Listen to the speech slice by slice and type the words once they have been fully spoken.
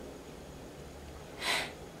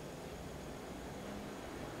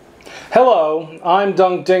Hello, I'm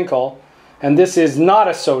Dunk Dinkle, and this is not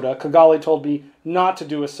a SOTA. Kigali told me not to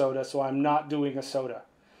do a SOTA, so I'm not doing a SOTA.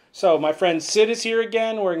 So my friend Sid is here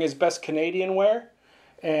again, wearing his best Canadian wear,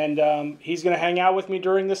 and he's going to hang out with me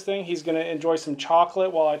during this thing. He's going to enjoy some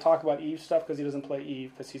chocolate while I talk about Eve stuff, because he doesn't play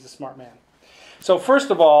Eve, because he's a smart man. So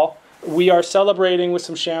first of all, we are celebrating with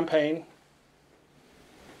some champagne.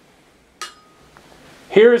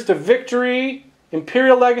 Here is the victory,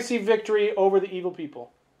 Imperial Legacy victory over the evil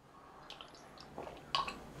people.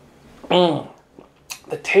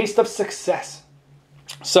 The taste of success.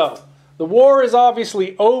 So, the war is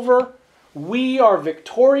obviously over. We are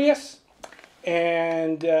victorious.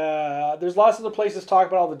 And there's lots of other places to talk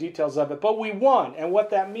about all the details of it. But we won. And what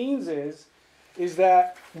that means is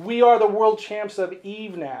that we are the world champs of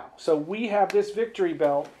Eve now. So we have this victory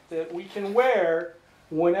belt that we can wear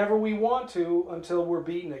whenever we want to until we're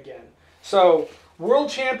beaten again. So, world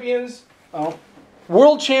champions of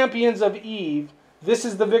Eve. This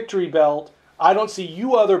is the victory belt. I don't see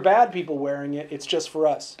you other bad people wearing it. It's just for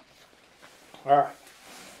us. All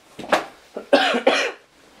right.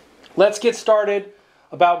 Let's get started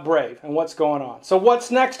about Brave and what's going on. So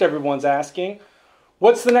what's next, everyone's asking?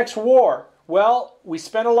 What's the next war? Well, we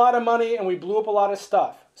spent a lot of money and we blew up a lot of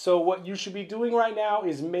stuff. So what you should be doing right now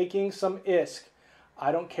is making some ISK.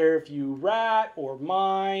 I don't care if you rat or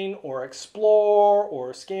mine or explore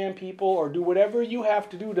or scam people or do whatever you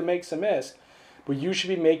have to do to make some ISK. But you should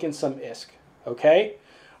be making some ISK, okay?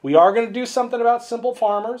 We are going to do something about simple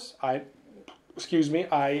farmers. I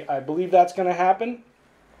believe that's going to happen.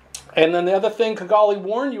 And then the other thing, Kigali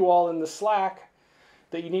warned you all in the Slack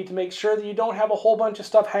that you need to make sure that you don't have a whole bunch of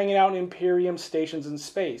stuff hanging out in Imperium stations in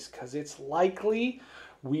space, because it's likely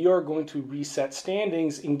we are going to reset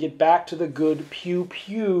standings and get back to the good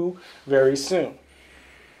pew-pew very soon,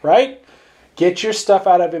 right? Get your stuff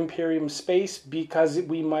out of Imperium space because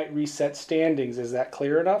we might reset standings. Is that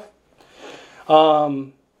clear enough?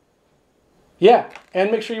 Yeah,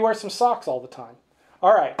 and make sure you wear some socks all the time.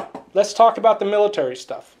 All right, let's talk about the military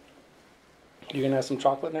stuff. You gonna have some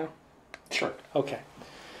chocolate now? Sure. Okay.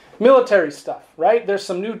 Military stuff, right? There's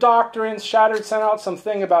some new doctrines. Shattered sent out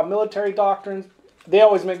something about military doctrines. They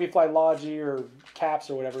always make me fly Logi or Caps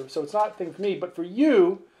or whatever, so it's not a thing for me. But for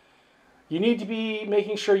you, you need to be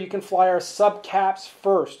making sure you can fly our subcaps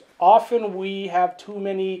first. Often we have too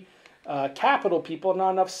many capital people,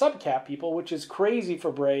 not enough subcap people, which is crazy for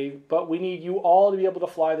Brave, but we need you all to be able to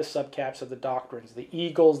fly the subcaps of the doctrines, the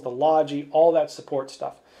Eagles, the Logi, all that support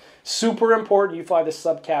stuff. Super important you fly the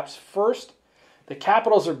subcaps first. The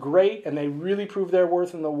capitals are great, and they really prove their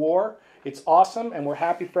worth in the war. It's awesome, and we're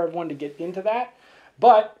happy for everyone to get into that.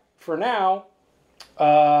 But for now,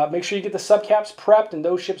 make sure you get the subcaps prepped and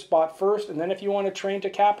those ships bought first. And then if you want to train to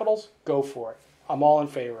capitals, go for it. I'm all in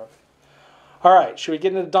favor of it. All right, should we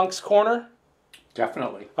get into Dunk's Corner?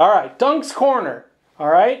 Definitely. All right, Dunk's Corner. All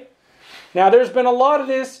right. Now, there's been a lot of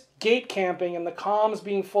this gate camping and the comms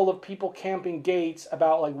being full of people camping gates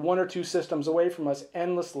about like 1 or 2 systems away from us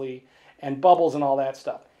endlessly and bubbles and all that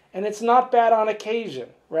stuff. And it's not bad on occasion,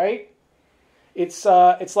 right? It's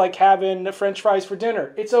like having French fries for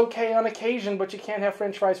dinner. It's okay on occasion, but you can't have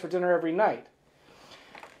French fries for dinner every night.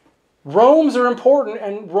 Roams are important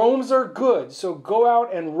and roams are good. So go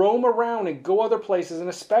out and roam around and go other places, and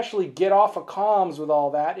especially get off of comms with all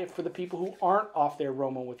that if for the people who aren't off there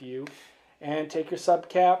roaming with you, and take your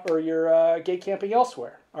subcap or your gate camping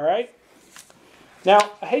elsewhere. All right? Now,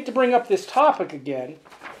 I hate to bring up this topic again,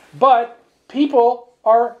 but people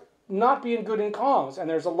are not being good in comms, and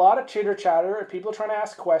there's a lot of chitter-chatter, and people are trying to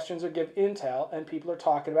ask questions or give intel, and people are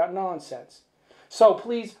talking about nonsense. So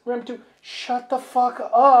please remember to shut the fuck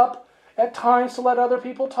up at times to let other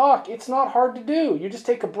people talk. It's not hard to do. You just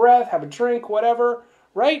take a breath, have a drink, whatever,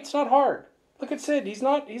 right? It's not hard. Look at Sid. He's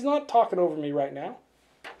not talking over me right now.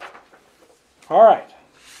 All right.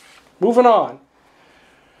 Moving on.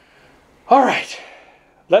 All right.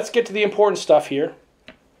 Let's get to the important stuff here.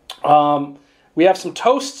 We have some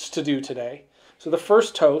toasts to do today. So the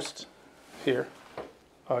first toast here.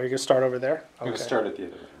 Oh, you're going to start over there? I'm going to start at the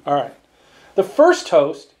other end. All right. The first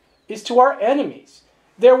toast is to our enemies.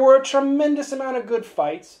 There were a tremendous amount of good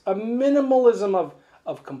fights, a minimalism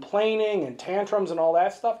of complaining and tantrums and all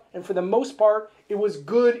that stuff. And for the most part, it was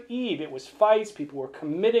good Eve. It was fights. People were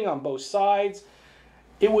committing on both sides.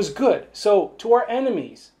 It was good. So to our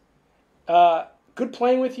enemies, good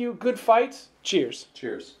playing with you, good fights. Cheers.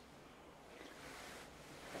 Cheers.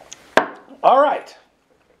 All right.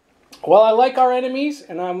 Well, I like our enemies,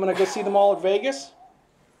 and I'm going to go see them all at Vegas.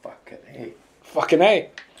 Fucking A. Fucking A.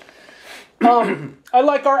 I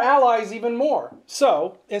like our allies even more.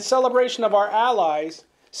 So, in celebration of our allies,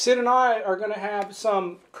 Sid and I are going to have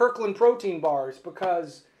some Kirkland protein bars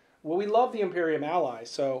because, well, we love the Imperium Allies.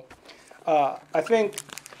 So I think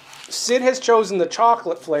Sid has chosen the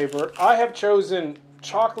chocolate flavor. I have chosen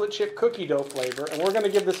chocolate chip cookie dough flavor. And we're going to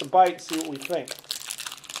give this a bite and see what we think.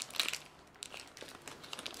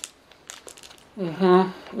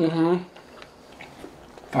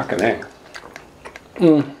 Fucking A.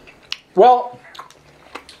 Well,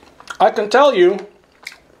 I can tell you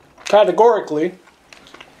categorically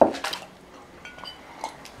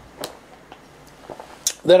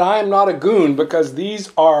that I am not a goon because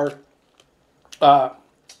these are...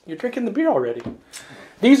 you're drinking the beer already.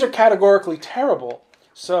 These are categorically terrible.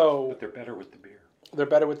 So But they're better with the beer. they're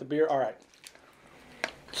better with the beer? All right.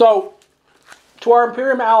 So, to our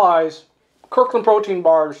Imperium allies, Kirkland Protein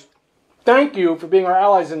Bars, thank you for being our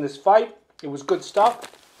allies in this fight. It was good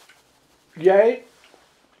stuff. Yay.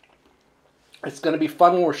 It's going to be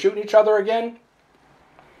fun when we're shooting each other again.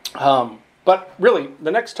 But really,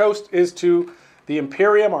 the next toast is to the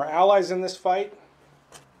Imperium, our allies in this fight.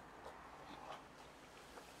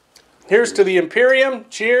 Here's to the Imperium.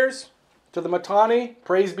 Cheers. To the Matani.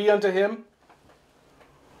 Praise be unto him.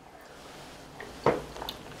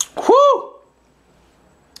 Whew!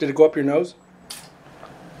 Did it go up your nose?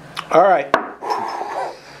 All right.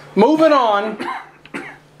 Moving on,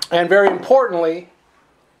 and very importantly,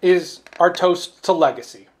 is our toast to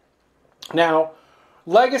Legacy. Now,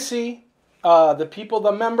 Legacy, the people,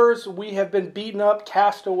 the members, we have been beaten up,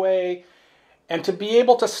 cast away, and to be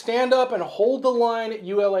able to stand up and hold the line at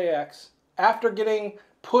ULAX after getting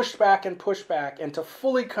pushed back, and to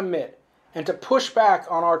fully commit and to push back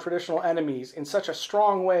on our traditional enemies in such a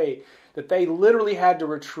strong way that they literally had to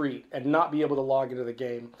retreat and not be able to log into the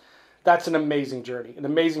game. That's an amazing journey. An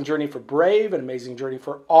amazing journey for Brave, an amazing journey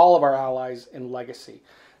for all of our allies in Legacy.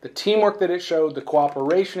 The teamwork that it showed, the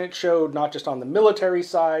cooperation it showed, not just on the military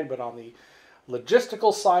side, but on the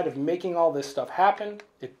logistical side of making all this stuff happen.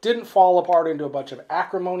 It didn't fall apart into a bunch of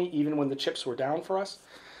acrimony, even when the chips were down for us.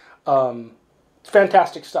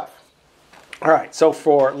 Fantastic stuff. All right, so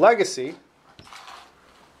for Legacy,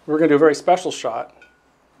 we're going to do a very special shot.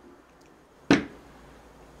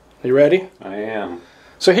 You ready? I am.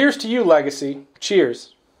 So here's to you, Legacy.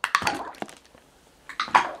 Cheers.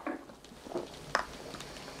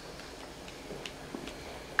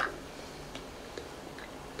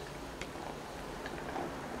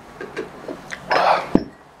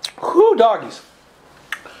 Whew, doggies.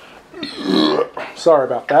 Sorry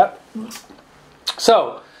about that.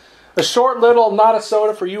 So, a short little not a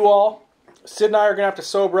soda for you all. Sid and I are going to have to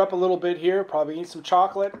sober up a little bit here. Probably eat some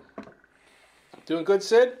chocolate. Doing good,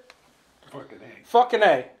 Sid? Fucking A. Fucking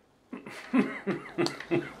A.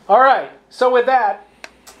 All right. So with that,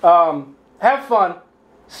 have fun,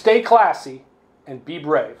 stay classy, and be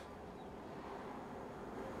brave.